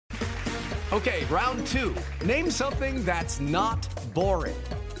Okay, round two. Name something that's not boring.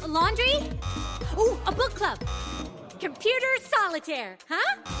 A laundry? Ooh, a book club. Computer solitaire,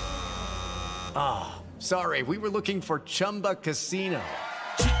 huh? Ah, sorry, we were looking for Chumba Casino.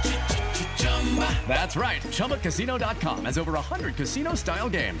 That's right, ChumbaCasino.com has over 100 casino-style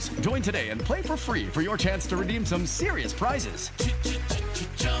games. Join today and play for free for your chance to redeem some serious prizes.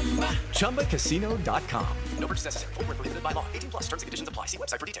 ChumbaCasino.com. No purchase necessary. Void where prohibited by law. 18+ terms and conditions apply. See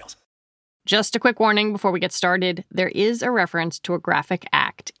website for details. Just a quick warning before we get started. There is a reference to a graphic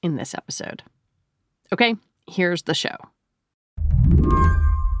act in this episode. Okay, here's the show.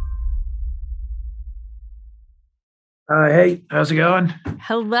 Hey, how's it going?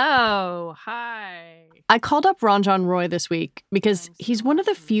 Hello. Hi. I called up Ranjan Roy this week because he's one of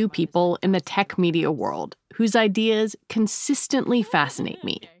the few people in the tech media world whose ideas consistently fascinate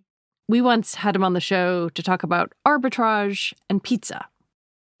me. We once had him on the show to talk about arbitrage and pizza.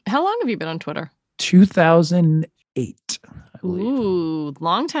 How long have you been on Twitter? 2008, I believe. Ooh,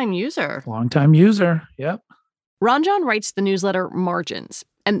 longtime user. Longtime user, yep. Ranjan writes the newsletter Margins,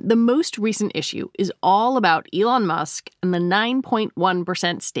 and the most recent issue is all about Elon Musk and the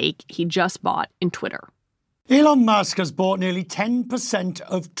 9.1% stake he just bought in Twitter. Elon Musk has bought nearly 10%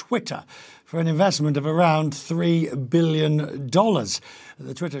 of Twitter for an investment of around $3 billion.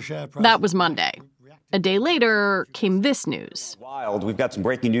 The Twitter share price... That was Monday. A day later came this news. Wild, we've got some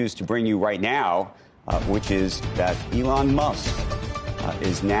breaking news to bring you right now, which is that Elon Musk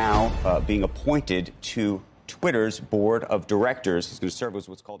is now being appointed to Twitter's board of directors. He's going to serve as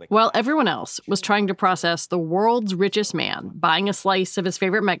what's called a... While everyone else was trying to process the world's richest man buying a slice of his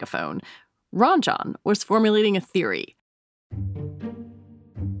favorite megaphone, Ranjan was formulating a theory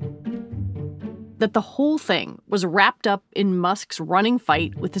that the whole thing was wrapped up in Musk's running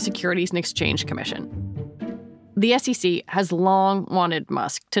fight with the Securities and Exchange Commission. The SEC has long wanted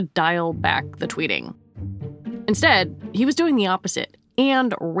Musk to dial back the tweeting. Instead, he was doing the opposite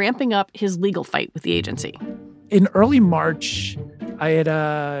and ramping up his legal fight with the agency. In early March, I had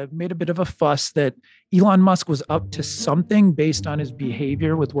made a bit of a fuss that Elon Musk was up to something based on his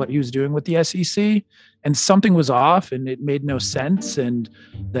behavior with what he was doing with the SEC, and something was off and it made no sense. And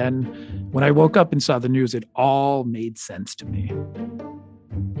then when I woke up and saw the news, it all made sense to me.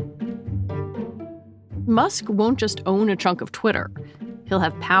 Musk won't just own a chunk of Twitter. He'll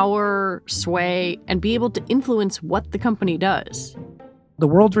have power, sway, and be able to influence what the company does. The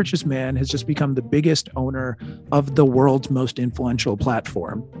world's richest man has just become the biggest owner of the world's most influential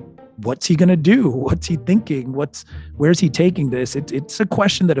platform. What's he going to do? What's he thinking? Where's he taking this? It's a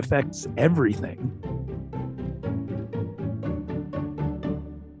question that affects everything.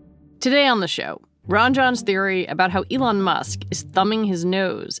 Today on the show, Ranjan's theory about how Elon Musk is thumbing his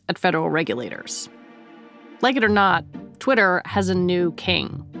nose at federal regulators. Like it or not, Twitter has a new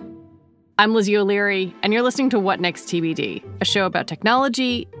king. I'm Lizzie O'Leary, and you're listening to What Next TBD, a show about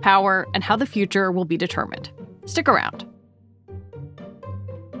technology, power, and how the future will be determined. Stick around.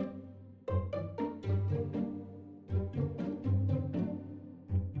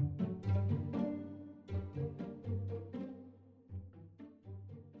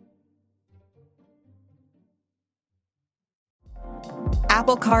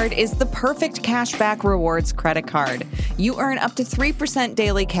 Apple Card is the perfect cashback rewards credit card. You earn up to 3%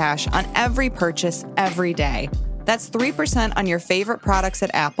 daily cash on every purchase every day. That's 3% on your favorite products at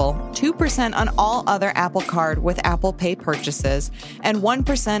Apple, 2% on all other Apple Card with Apple Pay purchases, and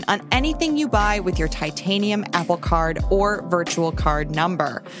 1% on anything you buy with your titanium Apple Card or virtual card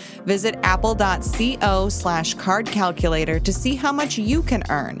number. Visit apple.co/card calculator to see how much you can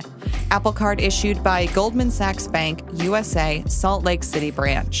earn. Apple Card issued by Goldman Sachs Bank, USA, Salt Lake City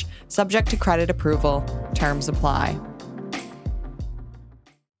branch. Subject to credit approval. Terms apply.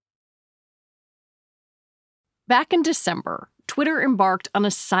 Back in December, Twitter embarked on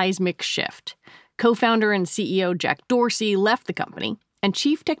a seismic shift. Co-founder and CEO Jack Dorsey left the company, and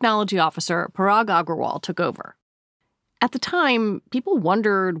Chief Technology Officer Parag Agrawal took over. At the time, people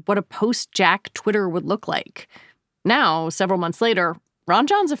wondered what a post-Jack Twitter would look like. Now, several months later,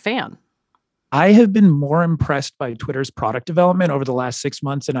 Ranjan's a fan. I have been more impressed by Twitter's product development over the last 6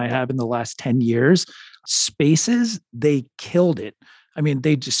 months than I have in the last 10 years. Spaces, they killed it. I mean,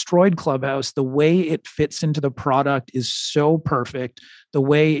 they destroyed Clubhouse. The way it fits into the product is so perfect. The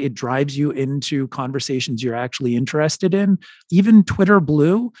way it drives you into conversations you're actually interested in. Even Twitter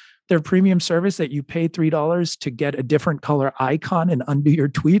Blue, their premium service that you pay $3 to get a different color icon and undo your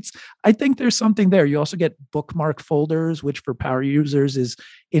tweets. I think there's something there. You also get bookmark folders, which for power users is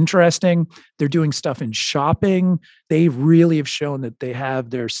interesting. They're doing stuff in shopping. They really have shown that they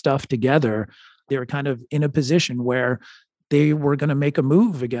have their stuff together. They're kind of in a position where they were going to make a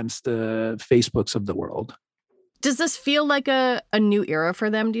move against the Facebooks of the world. Does this feel like a new era for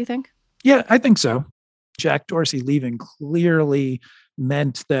them, do you think? Yeah, I think so. Jack Dorsey leaving clearly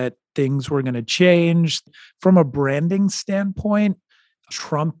meant that things were going to change. From a branding standpoint,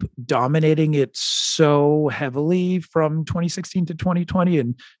 Trump dominating it so heavily from 2016 to 2020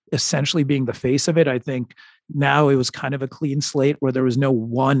 and essentially being the face of it, I think now it was kind of a clean slate where there was no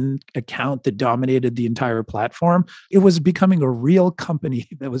one account that dominated the entire platform. It was becoming a real company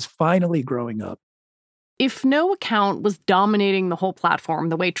that was finally growing up. If no account was dominating the whole platform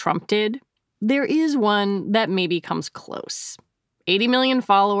the way Trump did, there is one that maybe comes close. 80 million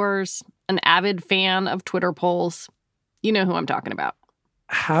followers, an avid fan of Twitter polls. You know who I'm talking about.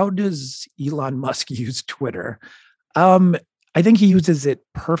 How does Elon Musk use Twitter? I think he uses it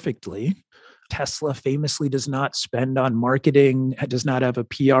perfectly. Tesla famously does not spend on marketing, does not have a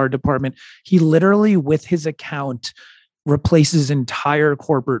PR department. He literally, with his account, replaces entire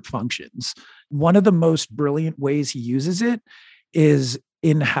corporate functions. One of the most brilliant ways he uses it is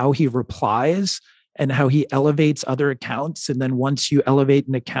in how he replies and how he elevates other accounts. And then once you elevate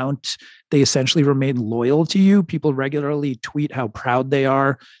an account, they essentially remain loyal to you. People regularly tweet how proud they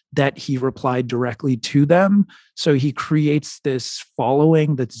are that he replied directly to them. So he creates this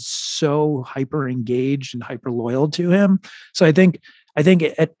following that's so hyper engaged and hyper loyal to him. So I think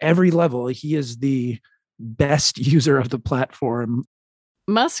at every level, he is the best user of the platform.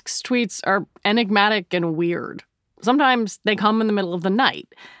 Musk's tweets are enigmatic and weird. Sometimes they come in the middle of the night.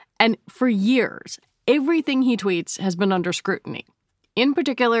 And for years, everything he tweets has been under scrutiny, in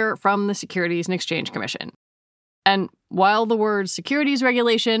particular from the Securities and Exchange Commission. And while the word securities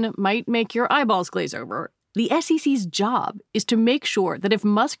regulation might make your eyeballs glaze over, the SEC's job is to make sure that if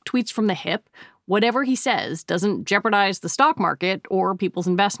Musk tweets from the hip, whatever he says doesn't jeopardize the stock market or people's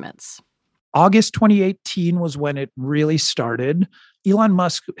investments. August 2018 was when it really started. Elon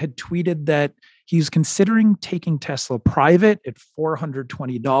Musk had tweeted that he's considering taking Tesla private at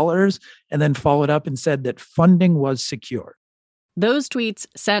 $420 and then followed up and said that funding was secure. Those tweets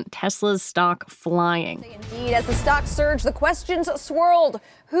sent Tesla's stock flying. Indeed, as the stock surged, the questions swirled.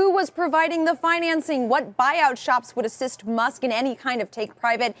 Who was providing the financing? What buyout shops would assist Musk in any kind of take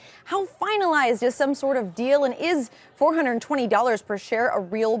private? How finalized is some sort of deal? And is $420 per share a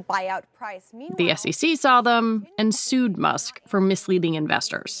real buyout price? Meanwhile, the SEC saw them and sued Musk for misleading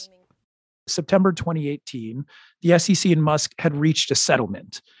investors. September 2018, the SEC and Musk had reached a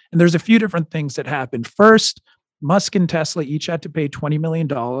settlement. And there's a few different things that happened. First, Musk and Tesla each had to pay $20 million,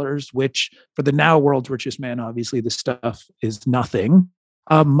 which for the now world's richest man, obviously this stuff is nothing.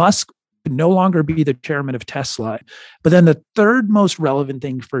 Musk could no longer be the chairman of Tesla. But then the third most relevant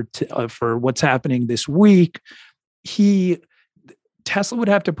thing for what's happening this week, Tesla would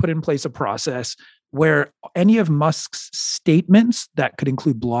have to put in place a process where any of Musk's statements that could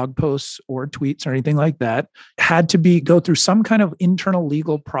include blog posts or tweets or anything like that had to go through some kind of internal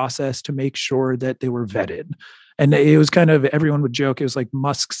legal process to make sure that they were vetted. And it was kind of, everyone would joke, it was like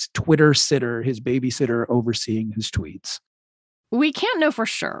Musk's Twitter sitter, his babysitter overseeing his tweets. We can't know for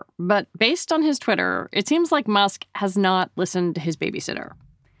sure, but based on his Twitter, it seems like Musk has not listened to his babysitter.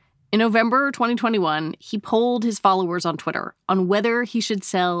 In November 2021, he polled his followers on Twitter on whether he should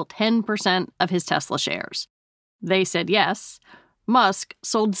sell 10% of his Tesla shares. They said yes. Musk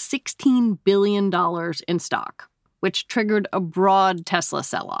sold $16 billion in stock, which triggered a broad Tesla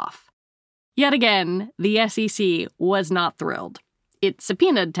sell-off. Yet again, the SEC was not thrilled. It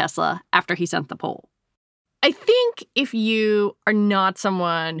subpoenaed Tesla after he sent the poll. I think if you are not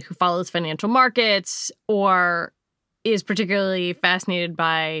someone who follows financial markets or is particularly fascinated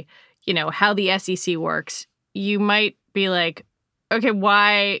by, how the SEC works, you might be like, okay,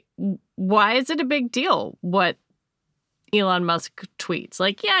 why is it a big deal what Elon Musk tweets?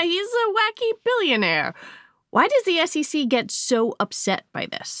 Like, yeah, he's a wacky billionaire. Why does the SEC get so upset by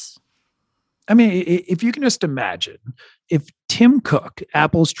this? I mean, if you can just imagine, if Tim Cook,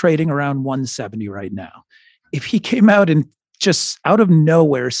 Apple's trading around 170 right now, if he came out and just out of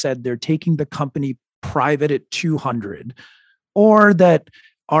nowhere said they're taking the company private at 200, or that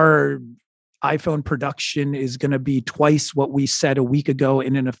our iPhone production is going to be twice what we said a week ago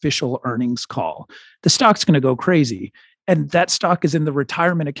in an official earnings call, the stock's going to go crazy. And that stock is in the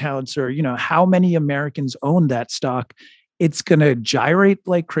retirement accounts, or, how many Americans own that stock? It's going to gyrate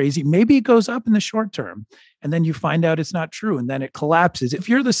like crazy. Maybe it goes up in the short term, and then you find out it's not true, and then it collapses. If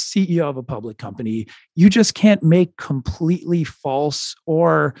you're the CEO of a public company, you just can't make completely false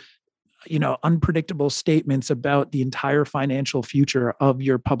or unpredictable statements about the entire financial future of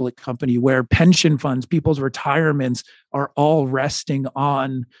your public company, where pension funds, people's retirements are all resting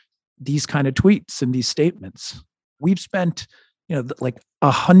on these kind of tweets and these statements. we've spent, like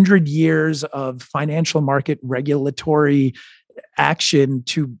 100 years of financial market regulatory action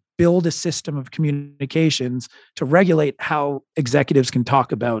to build a system of communications to regulate how executives can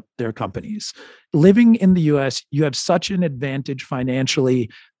talk about their companies. Living in the US, you have such an advantage financially,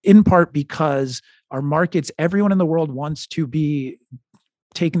 in part because our markets, everyone in the world wants to be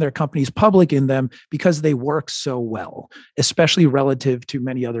taking their companies public in them because they work so well, especially relative to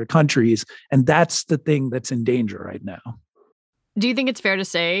many other countries. And that's the thing that's in danger right now. Do you think it's fair to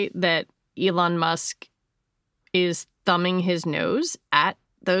say that Elon Musk is thumbing his nose at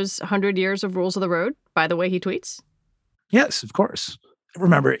those 100 years of rules of the road by the way he tweets? Yes, of course.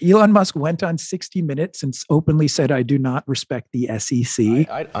 Remember, Elon Musk went on 60 Minutes and openly said, I do not respect the SEC.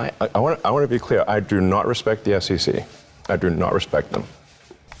 I want to be clear. I do not respect the SEC. I do not respect them.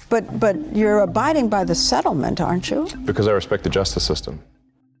 But you're abiding by the settlement, aren't you? Because I respect the justice system.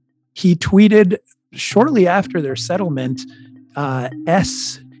 He tweeted shortly after their settlement,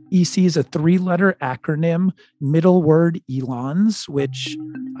 SEC is a 3-letter acronym, middle word Elon's, which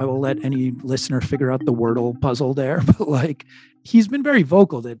I will let any listener figure out the Wordle puzzle there. But he's been very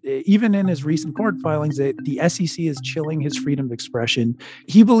vocal that even in his recent court filings, that the SEC is chilling his freedom of expression.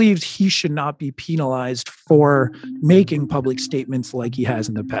 He believes he should not be penalized for making public statements like he has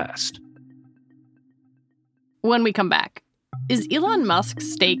in the past. When we come back, is Elon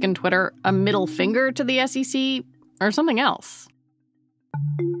Musk's stake in Twitter a middle finger to the SEC or something else?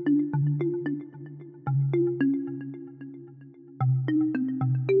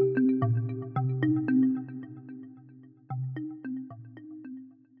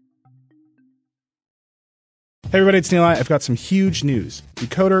 Hey everybody, it's Neil. I've got some huge news.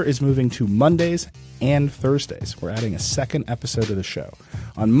 Decoder is moving to Mondays and Thursdays. We're adding a second episode of the show.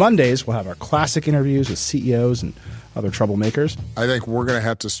 On Mondays, we'll have our classic interviews with CEOs and other troublemakers. I think we're going to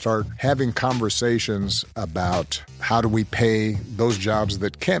have to start having conversations about how do we pay those jobs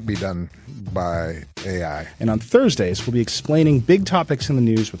that can't be done by AI. And on Thursdays, we'll be explaining big topics in the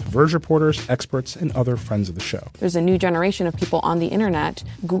news with Verge reporters, experts, and other friends of the show. There's a new generation of people on the internet.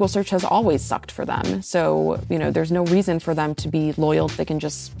 Google search has always sucked for them. So, there's no reason for them to be loyal. They can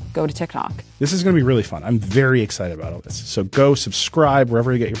just go to TikTok. This is going to be really fun. I'm very excited about all this. So go subscribe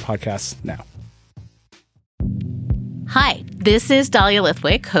wherever you get your podcasts now. Hi, this is Dahlia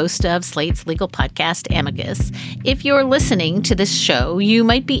Lithwick, host of Slate's legal podcast, Amicus. If you're listening to this show, you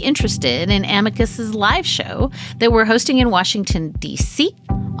might be interested in Amicus's live show that we're hosting in Washington, D.C.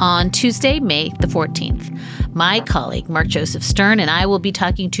 on Tuesday, May the 14th. My colleague, Mark Joseph Stern, and I will be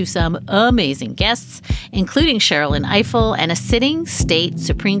talking to some amazing guests, including Sherrilyn Ifill and a sitting state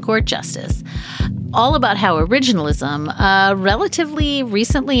Supreme Court justice, all about how originalism, a relatively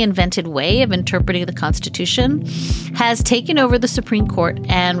recently invented way of interpreting the Constitution, has taken over the Supreme Court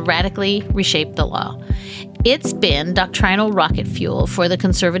and radically reshaped the law. It's been doctrinal rocket fuel for the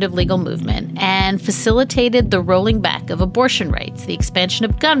conservative legal movement and facilitated the rolling back of abortion rights, the expansion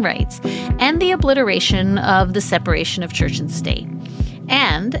of gun rights, and the obliteration of the separation of church and state.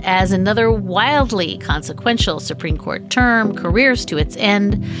 And as another wildly consequential Supreme Court term careers to its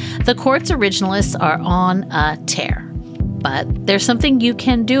end, the court's originalists are on a tear. But there's something you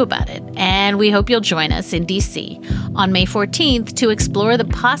can do about it, and we hope you'll join us in D.C. on May 14th to explore the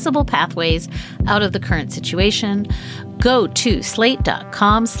possible pathways out of the current situation. Go to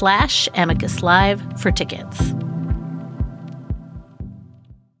slate.com/Amicus Live for tickets.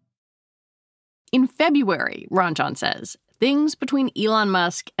 In February, Ranjan says, things between Elon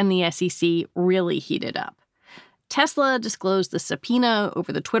Musk and the SEC really heated up. Tesla disclosed the subpoena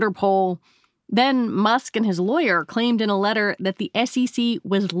over the Twitter poll. Then Musk and his lawyer claimed in a letter that the SEC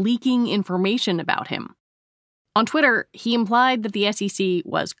was leaking information about him. On Twitter, he implied that the SEC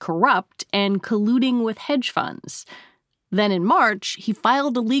was corrupt and colluding with hedge funds. Then in March, he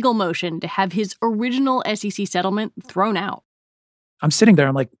filed a legal motion to have his original SEC settlement thrown out. I'm sitting there,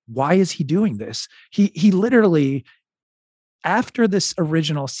 I'm like, why is he doing this? He literally, after this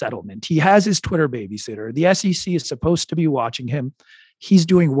original settlement, he has his Twitter babysitter. The SEC is supposed to be watching him. He's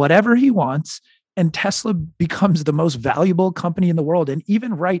doing whatever he wants, and Tesla becomes the most valuable company in the world. And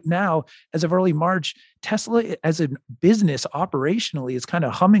even right now, as of early March, Tesla as a business operationally is kind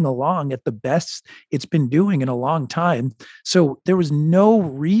of humming along at the best it's been doing in a long time. So there was no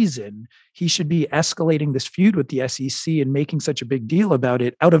reason he should be escalating this feud with the SEC and making such a big deal about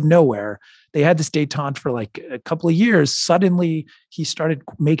it out of nowhere. They had this détente for like a couple of years. Suddenly, he started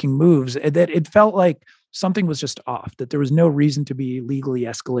making moves that it felt like something was just off, that there was no reason to be legally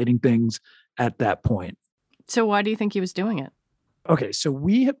escalating things at that point. So why do you think he was doing it? Okay, so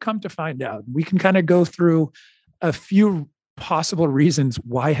we have come to find out, we can kind of go through a few possible reasons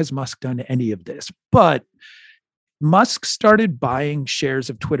why has Musk done any of this. But Musk started buying shares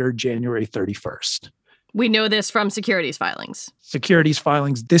of Twitter January 31st. We know this from securities filings.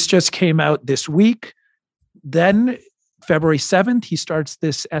 This just came out this week. Then February 7th, he starts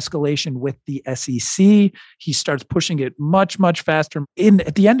this escalation with the SEC. He starts pushing it much, much faster.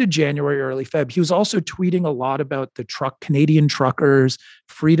 At the end of January, early Feb, he was also tweeting a lot about the Canadian truckers,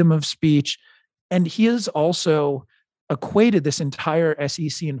 freedom of speech. And he has also equated this entire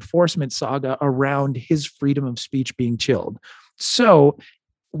SEC enforcement saga around his freedom of speech being chilled. So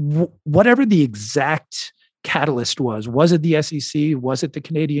whatever the exact catalyst was it the SEC? Was it the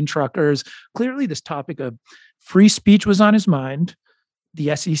Canadian truckers? Clearly, this topic of free speech was on his mind.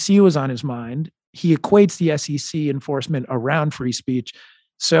 The SEC was on his mind. He equates the SEC enforcement around free speech.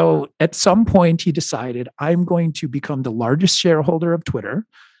 So at some point, he decided, I'm going to become the largest shareholder of Twitter.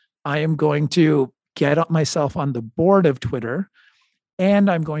 I am going to get myself on the board of Twitter, and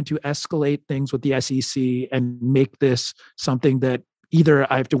I'm going to escalate things with the SEC and make this something that either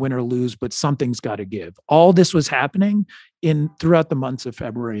I have to win or lose, but something's got to give. All this was happening throughout the months of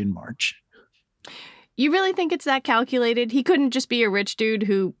February and March. You really think it's that calculated? He couldn't just be a rich dude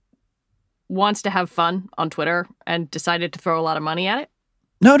who wants to have fun on Twitter and decided to throw a lot of money at it?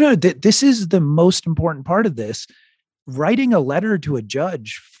 No. This is the most important part of this. Writing a letter to a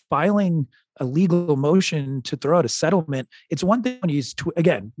judge, filing a legal motion to throw out a settlement. It's one thing when he's,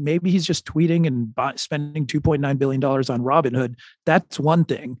 maybe he's just tweeting and spending $2.9 billion on Robinhood. That's one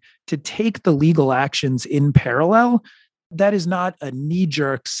thing. To take the legal actions in parallel, that is not a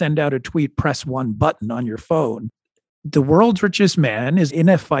knee-jerk, send out a tweet, press one button on your phone. The world's richest man is in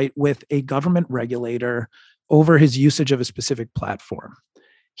a fight with a government regulator over his usage of a specific platform.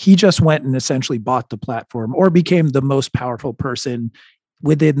 He just went and essentially bought the platform or became the most powerful person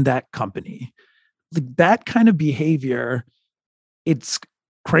within that company. Like that kind of behavior, it's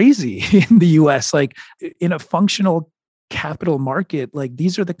crazy in the US. Like in a functional capital market, like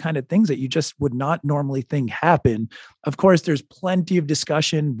these are the kind of things that you just would not normally think happen. Of course, there's plenty of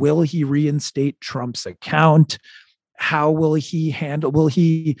discussion. Will he reinstate Trump's account? How will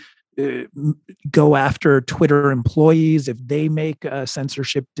he go after Twitter employees if they make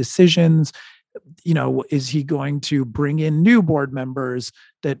censorship decisions? Is he going to bring in new board members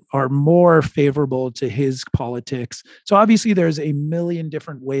that are more favorable to his politics? So obviously there's a million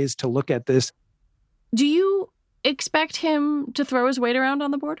different ways to look at this. Do you expect him to throw his weight around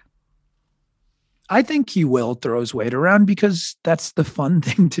on the board? I think he will throw his weight around because that's the fun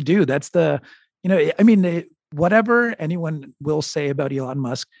thing to do. That's whatever anyone will say about Elon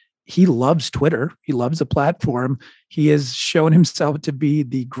Musk, he loves Twitter. He loves the platform. He has shown himself to be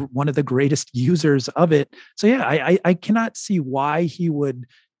one of the greatest users of it. So yeah, I cannot see why he would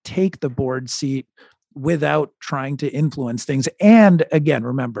take the board seat without trying to influence things. And again,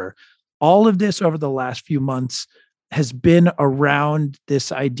 remember, all of this over the last few months has been around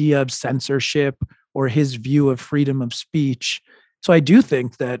this idea of censorship or his view of freedom of speech. So I do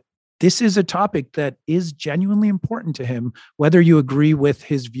think that this is a topic that is genuinely important to him, whether you agree with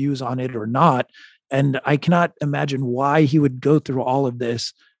his views on it or not. And I cannot imagine why he would go through all of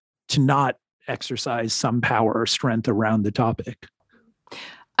this to not exercise some power or strength around the topic.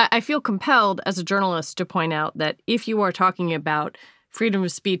 I feel compelled as a journalist to point out that if you are talking about freedom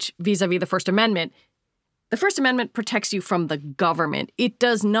of speech vis-a-vis the First Amendment protects you from the government. It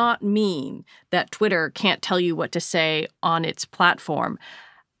does not mean that Twitter can't tell you what to say on its platform.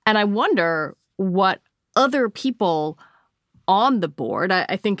 And I wonder what other people on the board,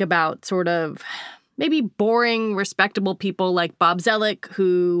 I think about sort of maybe boring, respectable people like Bob Zoellick,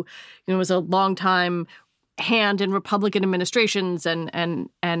 who was a longtime hand in Republican administrations and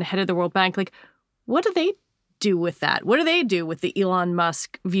head of the World Bank. Like, what do they do with that? What do they do with the Elon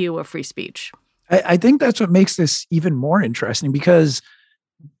Musk view of free speech? I think that's what makes this even more interesting because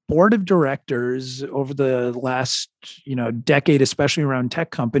board of directors over the last, decade, especially around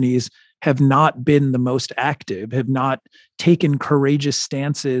tech companies, have not been the most active, have not taken courageous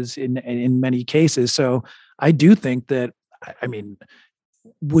stances in many cases. So I do think that,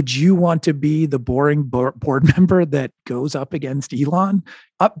 would you want to be the boring board member that goes up against Elon?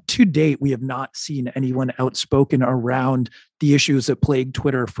 Up to date, we have not seen anyone outspoken around the issues that plague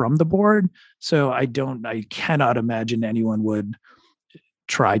Twitter from the board. So I cannot imagine anyone would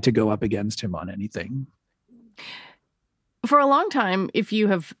try to go up against him on anything. For a long time, if you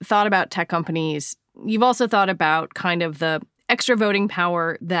have thought about tech companies, you've also thought about kind of the extra voting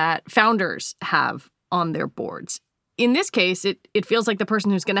power that founders have on their boards. In this case, it feels like the person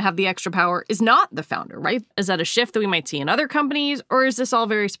who's going to have the extra power is not the founder, right? Is that a shift that we might see in other companies, or is this all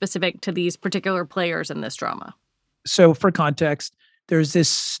very specific to these particular players in this drama? So for context, there's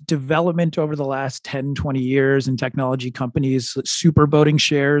this development over the last 10, 20 years in technology companies, super voting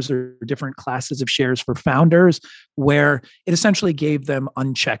shares or different classes of shares for founders, where it essentially gave them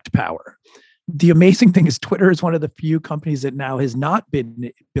unchecked power. The amazing thing is Twitter is one of the few companies that now has not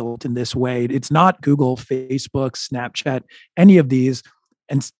been built in this way. It's not Google, Facebook, Snapchat, any of these.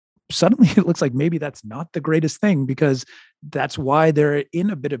 And suddenly it looks like maybe that's not the greatest thing, because that's why they're in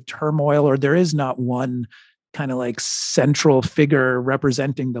a bit of turmoil, or there is not one kind of like central figure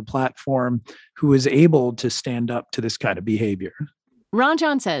representing the platform who is able to stand up to this kind of behavior.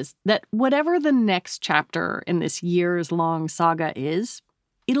 Ranjan says that whatever the next chapter in this years-long saga is,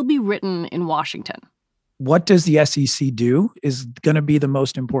 it'll be written in Washington. What does the SEC do is going to be the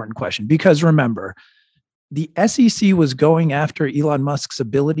most important question. Because remember, the SEC was going after Elon Musk's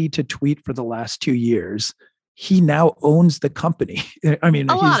ability to tweet for the last 2 years. He now owns the company. I mean,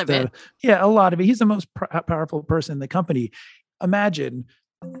 a lot of it. Yeah, a lot of it. He's the most powerful person in the company. Imagine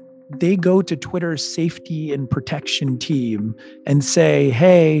they go to Twitter's safety and protection team and say,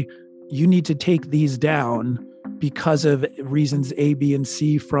 hey, you need to take these down because of reasons A, B, and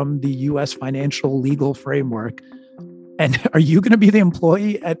C from the US financial legal framework. And are you going to be the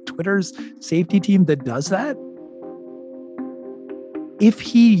employee at Twitter's safety team that does that? If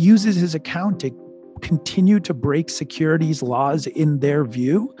he uses his account to continue to break securities laws in their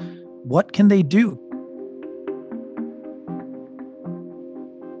view, what can they do?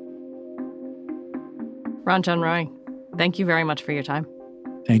 Ranjan Roy, thank you very much for your time.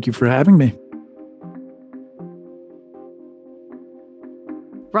 Thank you for having me.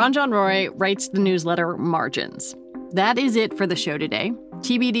 Ranjan Roy writes the newsletter Margins. That is it for the show today.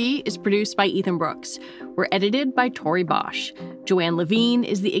 TBD is produced by Ethan Brooks. We're edited by Tori Bosch. Joanne Levine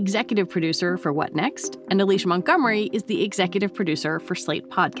is the executive producer for What Next, and Alicia Montgomery is the executive producer for Slate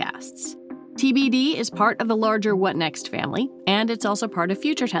Podcasts. TBD is part of the larger What Next family, and it's also part of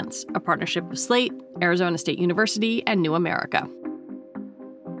Future Tense, a partnership of Slate, Arizona State University, and New America.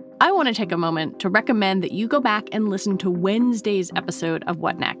 I want to take a moment to recommend that you go back and listen to Wednesday's episode of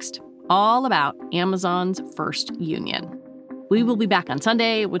What Next, all about Amazon's First Union. We will be back on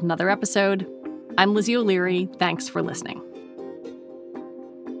Sunday with another episode. I'm Lizzie O'Leary. Thanks for listening.